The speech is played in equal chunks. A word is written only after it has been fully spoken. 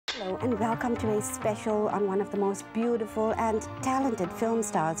Hello and welcome to a special on one of the most beautiful and talented film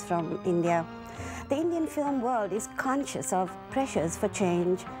stars from India. The Indian film world is conscious of pressures for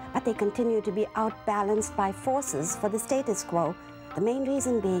change, but they continue to be outbalanced by forces for the status quo. The main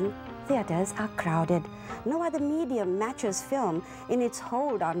reason being theatres are crowded. No other medium matches film in its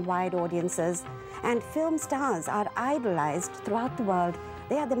hold on wide audiences, and film stars are idolized throughout the world.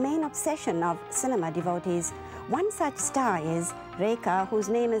 They are the main obsession of cinema devotees. One such star is Rekha, whose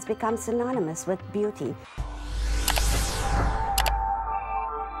name has become synonymous with beauty.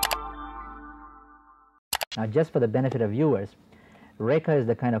 Now, just for the benefit of viewers, Rekha is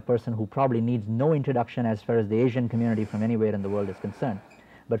the kind of person who probably needs no introduction as far as the Asian community from anywhere in the world is concerned.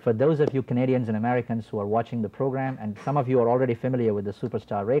 But for those of you Canadians and Americans who are watching the program, and some of you are already familiar with the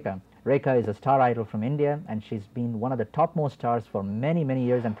superstar Rekha, Rekha is a star idol from India, and she's been one of the topmost stars for many, many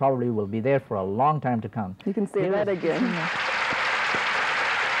years and probably will be there for a long time to come. You can say that again.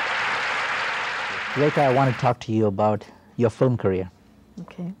 Rekha, I want to talk to you about your film career.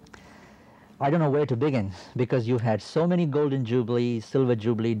 Okay. I don't know where to begin because you've had so many Golden Jubilee, Silver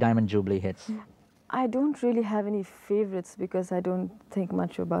Jubilee, Diamond Jubilee hits. I don't really have any favorites because I don't think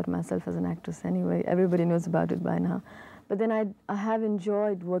much about myself as an actress anyway. Everybody knows about it by now. But then I have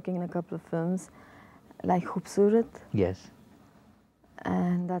enjoyed working in a couple of films like Khoobsurat. Yes.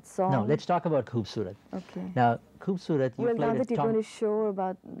 And that song. No, let's talk about Khoobsurat. Okay. Now, Khoobsurat, you well, played now that you're going to show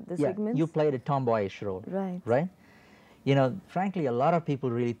about the segments. You played a tomboyish role. Right. Right? You know, frankly, a lot of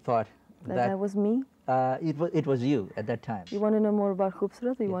people really thought that was me? It was you at that time. You want to know more about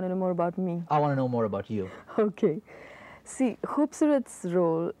Khoobsurat or you want to know more about me? I want to know more about you. Okay. See, Khoobsurat's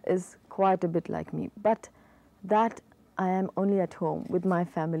role is quite a bit like me, but that I am only at home with my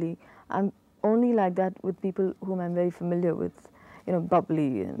family. I'm only like that with people whom I'm very familiar with, you know,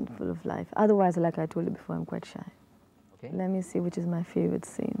 bubbly and full of life. Otherwise, like I told you before, I'm quite shy. Okay. Let me see which is my favorite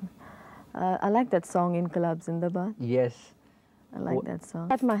scene. I like that song, Inqilab Zindabad. Yes. I like that song.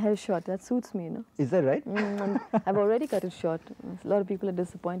 Cut my hair short, that suits me, you know. Is that right? I've already cut it short. A lot of people are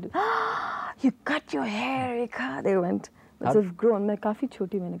disappointed. You cut your hair, Rekha, they went. But it's grown. I cut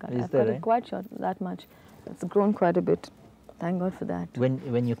it quite short, that much. It's grown quite a bit. Thank God for that.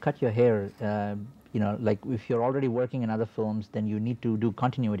 When you cut your hair, you know, like if you're already working in other films, then you need to do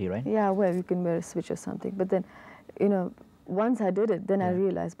continuity, right? Yeah, well, you can wear a switch or something. But then, you know, once I did it, then I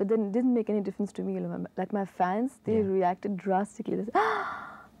realized. But then it didn't make any difference to me. Like my fans, they reacted drastically. They said,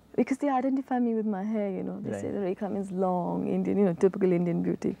 because they identify me with my hair, you know. They say the Rekha means long, Indian, you know, typical Indian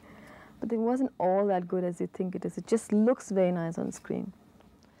beauty. But it wasn't all that good as you think it is. It just looks very nice on screen.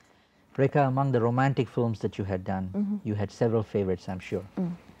 Rekha, among the romantic films that you had done, you had several favorites, I'm sure.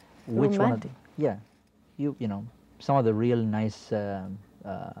 Which romantic? Yeah. You know, some of the real nice,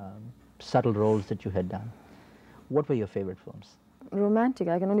 subtle roles that you had done. What were your favorite films? Romantic,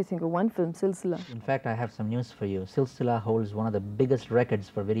 I can only think of one film, Silsila. In fact, I have some news for you. Silsila holds one of the biggest records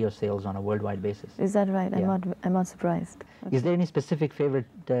for video sales on a worldwide basis. Is that right? Yeah. I'm not surprised. Okay. Is there any specific favorite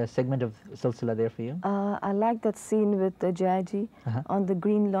segment of Silsila there for you? I like that scene with Jayaji on the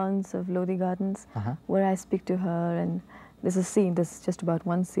green lawns of Lodi Gardens, where I speak to her, and there's a scene, there's just about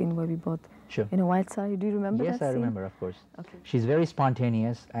one scene where we both in a white sari. Do you remember that scene? Yes, I remember, of course. Okay. She's very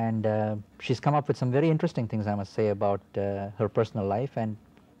spontaneous, and she's come up with some very interesting things, I must say, about her personal life and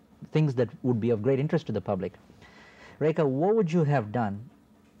things that would be of great interest to the public. Rekha, what would you have done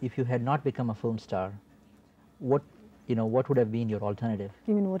if you had not become a film star? What would have been your alternative?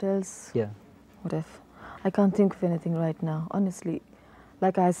 You mean what else? Yeah. What if? I can't think of anything right now. Honestly,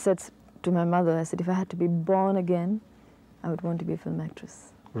 like I said to my mother, I said if I had to be born again, I would want to be a film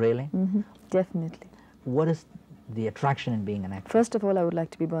actress. Really? Definitely. What is the attraction in being an actress? First of all, I would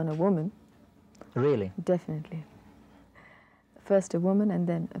like to be born a woman. Really? Definitely. First a woman and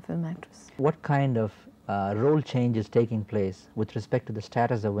then a film actress. What kind of role change is taking place with respect to the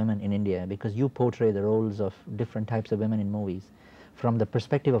status of women in India? Because you portray the roles of different types of women in movies. From the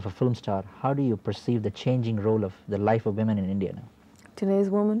perspective of a film star, how do you perceive the changing role of the life of women in India now? Today's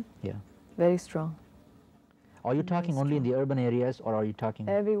woman? Yeah. Very strong. Are you talking only in the urban areas, or are you talking...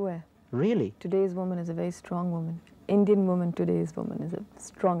 Everywhere. Really? Today's woman is a very strong woman. Indian woman, today's woman, is the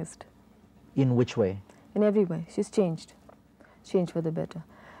strongest. In which way? In every way. She's changed. Changed for the better.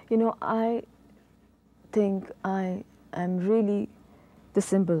 You know, I think I am really the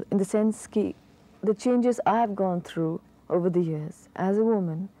symbol, in the sense that the changes I have gone through over the years, as a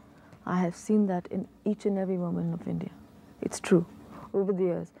woman, I have seen that in each and every woman of India. It's true. Over the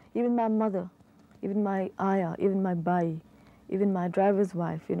years. Even my mother, even my ayah, even my bai, even my driver's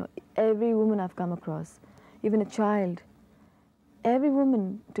wife, you know, every woman I've come across, even a child, every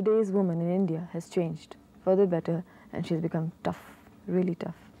woman, today's woman in India has changed for the better, and she's become tough, really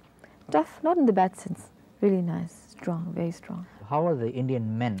tough. Tough, not in the bad sense. Really nice, strong, very strong. How are the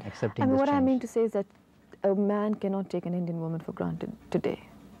Indian men accepting I mean, this what change? I mean to say is that a man cannot take an Indian woman for granted today.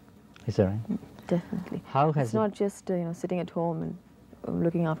 Is that right? Definitely. How has It's not just sitting at home and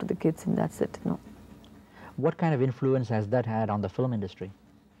looking after the kids and that's it. No. What kind of influence has that had on the film industry?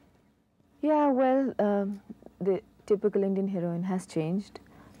 Yeah, well, the typical Indian heroine has changed.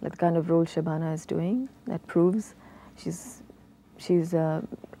 Like the kind of role Shabana is doing, that proves she's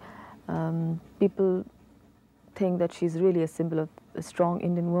people think that she's really a symbol of a strong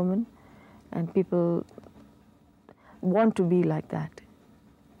Indian woman, and people want to be like that.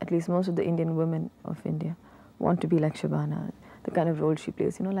 At least most of the Indian women of India want to be like Shabana, the kind of role she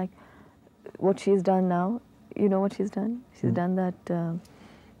plays. You know, like what she's done now, you know what she's done? She's done that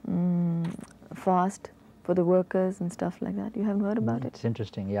fast for the workers and stuff like that. You haven't heard about it? It's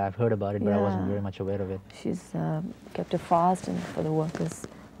interesting. Yeah, I've heard about it, but I wasn't very much aware of it. She's kept a fast and for the workers,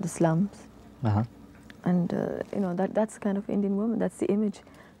 the slums. Uh-huh. And, you know, that's the kind of Indian woman. That's the image.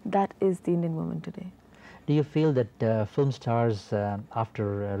 That is the Indian woman today. Do you feel that film stars,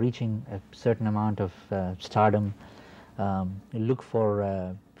 after reaching a certain amount of stardom, look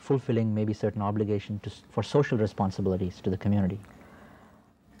for fulfilling maybe certain obligation for social responsibilities to the community?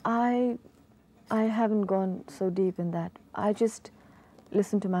 I haven't gone so deep in that. I just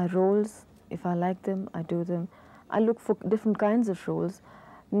listen to my roles. If I like them, I do them. I look for different kinds of roles.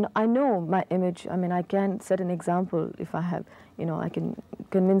 I know my image. I mean, I can set an example if I have, you know, I can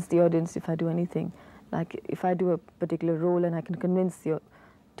convince the audience if I do anything. Like if I do a particular role and I can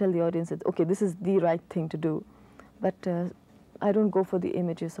tell the audience that, okay, this is the right thing to do. But I don't go for the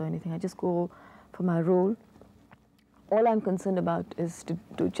images or anything. I just go for my role. All I'm concerned about is to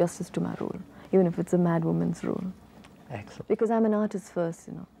do justice to my role, even if it's a mad woman's role. Excellent. Because I'm an artist first,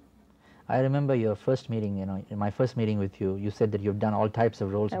 you know. I remember your first meeting, you know, in my first meeting with you, you said that you've done all types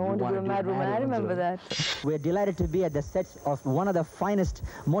of roles. I want to do a mad woman. I remember that. We're delighted to be at the sets of one of the finest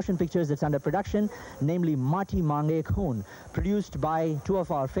motion pictures that's under production, namely Mati Mange Khoon, produced by two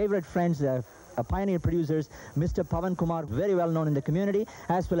of our favorite friends, pioneer producers, Mr. Pavan Kumar, very well known in the community,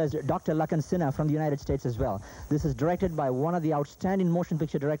 as well as Dr. Lakan Sinha from the United States as well. This is directed by one of the outstanding motion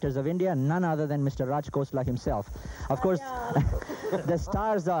picture directors of India, none other than Mr. Raj Khosla himself. Of course, the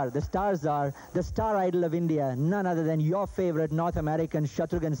stars are the star idol of India, none other than your favorite North American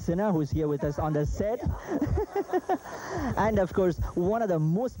Shatrughan Sinha, who's here with us on the set. And of course, one of the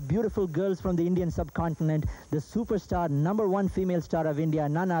most beautiful girls from the Indian subcontinent, the superstar, #1 female star of India,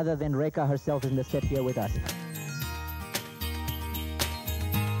 none other than Rekha herself in the set here with us.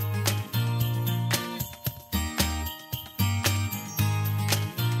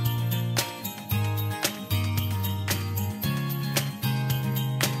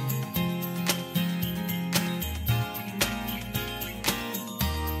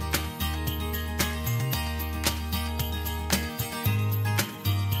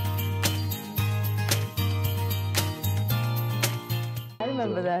 I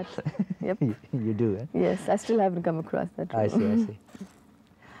remember that. Yep. You do, eh? Yes, I still haven't come across that role. I see.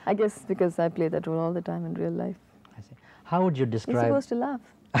 I guess because I play that role all the time in real life. I see. How would you You're describe... supposed to laugh.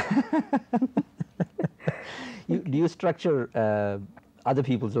 Do you structure other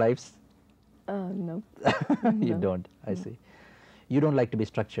people's lives? No. You No. don't, I see. You don't like to be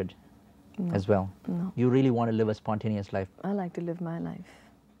structured as well? No. You really want to live a spontaneous life? I like to live my life.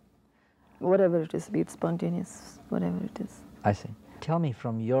 Whatever it is, be it spontaneous, whatever it is. I see. Tell me,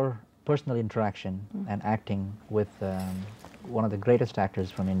 from your personal interaction and acting with one of the greatest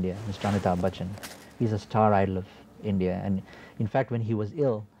actors from India, Mr. Amitabh Bachchan. He's a star idol of India, and in fact when he was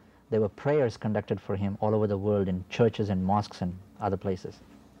ill, there were prayers conducted for him all over the world in churches and mosques and other places.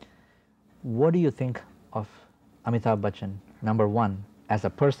 What do you think of Amitabh Bachchan, #1 as a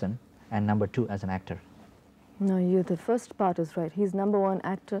person and #2 as an actor? No, the first part is right. He's #1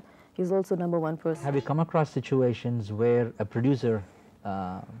 actor. He's also #1 person. Have you come across situations where a producer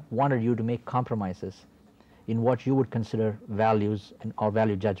wanted you to make compromises in what you would consider values or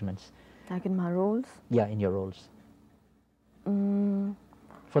value judgments? Like in my roles? Yeah, in your roles.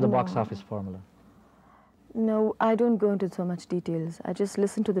 For the box no. office formula. No, I don't go into so much details. I just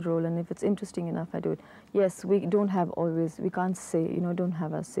listen to the role, and if it's interesting enough, I do it. Yes, we don't have always, we can't say, don't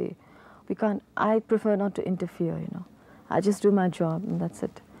have a say. We can't, I prefer not to interfere, I just do my job, and that's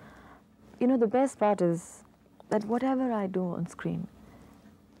it. The best part is that whatever I do on screen,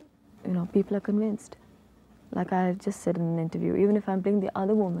 people are convinced. Like I just said in an interview, even if I'm playing the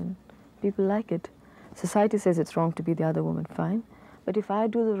other woman, people like it. Society says it's wrong to be the other woman, fine. But if I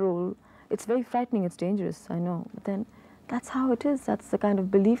do the role, it's very frightening, it's dangerous, I know. But then that's how it is. That's the kind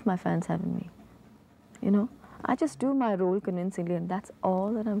of belief my fans have in me. I just do my role convincingly, and that's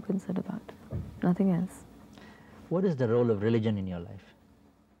all that I'm concerned about. Nothing else. What is the role of religion in your life?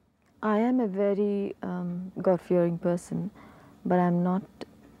 I am a very God-fearing person, but I'm not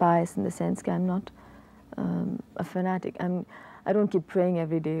pious in the sense that I'm not a fanatic. I don't keep praying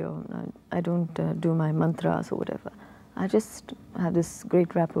every day, or I don't do my mantras or whatever. I just have this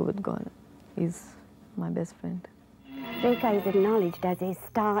great rapport with God. He's my best friend. Rekha is acknowledged as a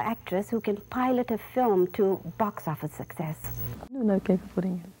star actress who can pilot a film to box office success. No cake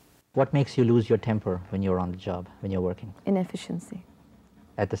pudding. What makes you lose your temper when you're on the job, when you're working? Inefficiency.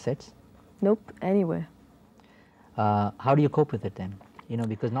 At the sets? Nope, anywhere. How do you cope with it then? You know,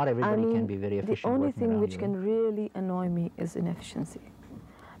 because not everybody can be very efficient. The only working thing around which you, can right? really annoy me is inefficiency.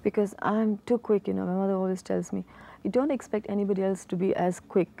 Because I'm too quick, you know. My mother always tells me, you don't expect anybody else to be as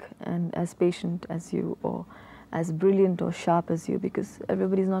quick and as patient as you, or as brilliant or sharp as you, because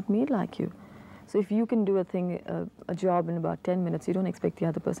everybody's not made like you. So if you can do a job in about 10 minutes, you don't expect the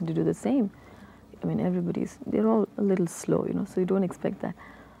other person to do the same. I mean, they're all a little slow, you know, so you don't expect that.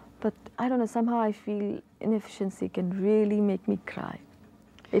 But I don't know, somehow I feel inefficiency can really make me cry.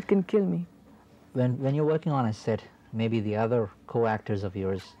 It can kill me. When you're working on a set, maybe the other co-actors of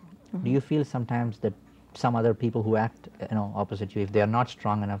yours, do you feel sometimes that some other people who act, you know, opposite you, if they are not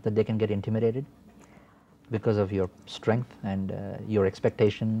strong enough, that they can get intimidated because of your strength and your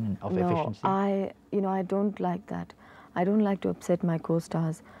expectation of efficiency? No, I don't like that. I don't like to upset my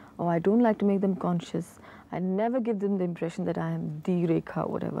co-stars, or I don't like to make them conscious. I never give them the impression that I am the Rekha,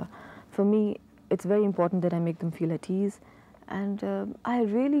 whatever. For me, it's very important that I make them feel at ease. And I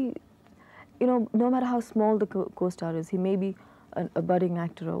really, you know, no matter how small the co-star is, he may be a budding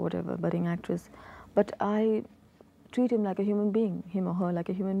actor or whatever, budding actress, but I treat him like a human being, him or her like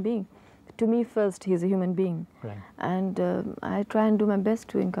a human being. To me first, he's a human being. Right. And I try and do my best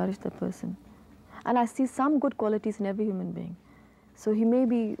to encourage that person. And I see some good qualities in every human being. So he may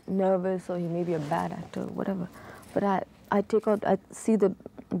be nervous, or he may be a bad actor, whatever. But I see the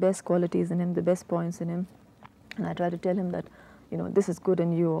best qualities in him, the best points in him. And I try to tell him that, you know, this is good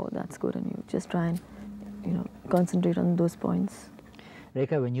in you, or that's good in you. Just try and, you know, concentrate on those points.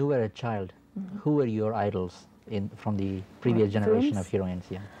 Rekha, when you were a child, who were your idols from the previous generation of heroines?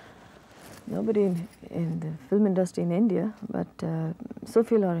 Yeah. Nobody in the film industry in India, but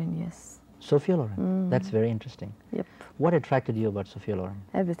Sophia Loren, yes. Sophia Loren? That's very interesting. Yep. What attracted you about Sophia Loren?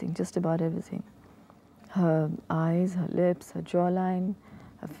 Everything, just about everything. Her eyes, her lips, her jawline,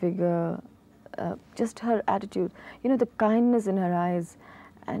 her figure, just her attitude. You know, the kindness in her eyes.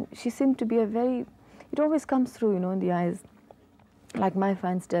 And she seemed to be it always comes through, you know, in the eyes. Like my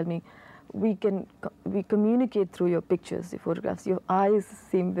fans tell me, we communicate through your pictures, your photographs. Your eyes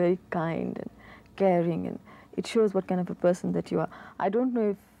seem very kind and caring, and it shows what kind of a person that you are. I don't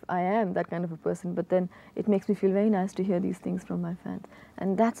know if I am that kind of a person, but then it makes me feel very nice to hear these things from my fans.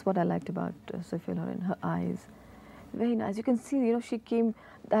 And that's what I liked about Sophia Loren, her eyes. Very nice. You can see, you know, she came,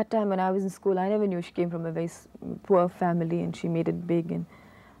 that time when I was in school, I never knew she came from a very poor family, and she made it big and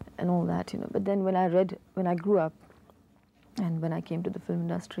all that, you know. But then when I grew up, and when I came to the film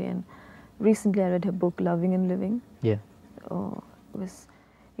industry, and recently I read her book, Loving and Living. Yeah. Oh, it was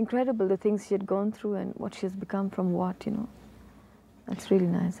incredible, the things she had gone through and what she has become from what, you know. That's really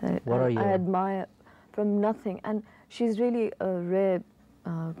nice. I admire from nothing. And she's really a rare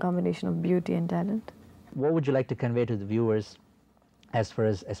combination of beauty and talent. What would you like to convey to the viewers as far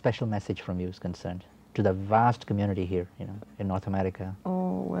as a special message from you is concerned, to the vast community here, you know, in North America?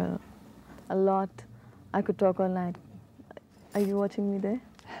 Oh, well, a lot. I could talk all night. Are you watching me there?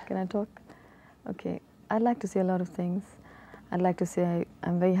 Can I talk? Okay. I'd like to say a lot of things. I'd like to say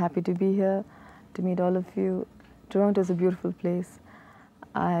I'm very happy to be here, to meet all of you. Toronto is a beautiful place.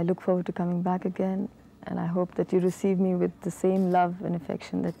 I look forward to coming back again, and I hope that you receive me with the same love and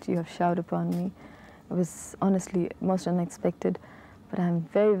affection that you have showered upon me. It was honestly most unexpected, but I'm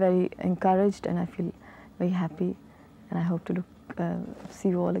very, very encouraged, and I feel very happy, and I hope to see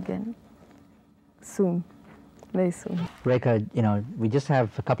you all again soon, very soon. Rekha, you know, we just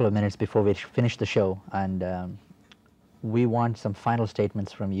have a couple of minutes before we finish the show, and we want some final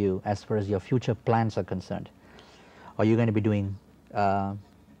statements from you as far as your future plans are concerned. Are you going to be doing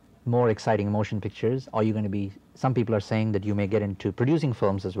more exciting motion pictures? Are you going to be, some people are saying that you may get into producing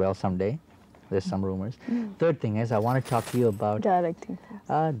films as well someday. There's some rumors. Third thing is, I want to talk to you about Directing.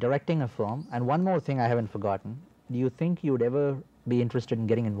 directing a film. And one more thing I haven't forgotten. Do you think you would ever be interested in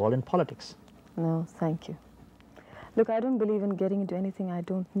getting involved in politics? No, thank you. Look, I don't believe in getting into anything I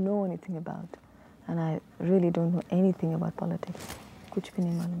don't know anything about. And I really don't know anything about politics. Kuch bhi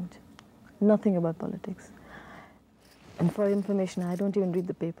nahi malum mujhe. Nothing about politics. And for information, I don't even read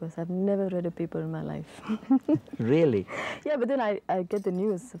the papers. I've never read a paper in my life. Really? Yeah, but then I get the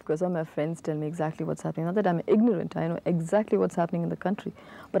news. Of course, all my friends tell me exactly what's happening. Not that I'm ignorant. I know exactly what's happening in the country.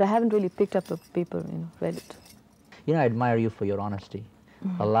 But I haven't really picked up a paper, read it. You know, I admire you for your honesty.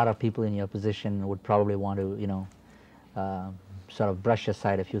 A lot of people in your position would probably want to, sort of brush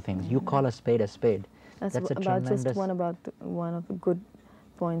aside a few things. You call a spade a spade. That's a about tremendous... just one of the good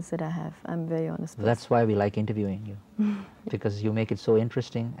points that I have. I'm very honest. That's why we like interviewing you, because you make it so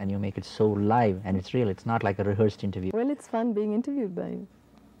interesting and you make it so live, and it's real. It's not like a rehearsed interview. Well, it's fun being interviewed by you.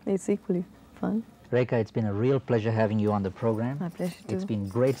 It's equally fun. Rekha, it's been a real pleasure having you on the program. My pleasure too. It's been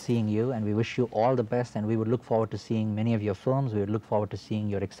great seeing you, and we wish you all the best, and we would look forward to seeing many of your films. We would look forward to seeing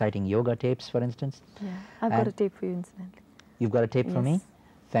your exciting yoga tapes, for instance. Yeah, I've got a tape for you, incidentally. You've got a tape for me? Yes.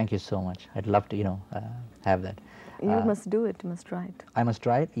 Thank you so much. I'd love to, have that. You must do it. You must try it. I must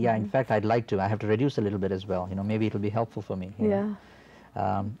try it? Yeah, in fact, I'd like to. I have to reduce a little bit as well. Maybe it'll be helpful for me.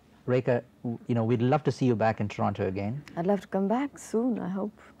 Yeah. Rekha, we'd love to see you back in Toronto again. I'd love to come back soon, I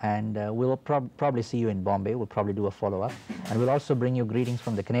hope. And we'll probably see you in Bombay. We'll probably do a follow-up. And we'll also bring you greetings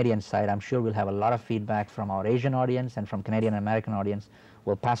from the Canadian side. I'm sure we'll have a lot of feedback from our Asian audience and from Canadian and American audience.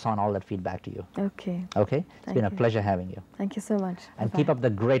 We'll pass on all that feedback to you. Okay. Okay? It's been a pleasure having you. Thank you so much. And keep up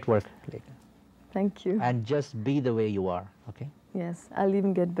the great work, Rekha. Thank you. And just be the way you are, okay? Yes, I'll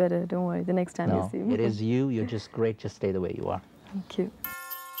even get better. Don't worry, the next time you see me. It is you. You're just great. Just stay the way you are. Thank you.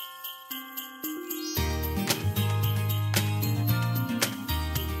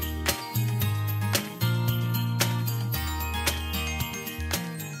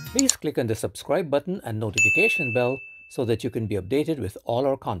 Please click on the subscribe button and notification bell so that you can be updated with all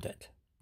our content.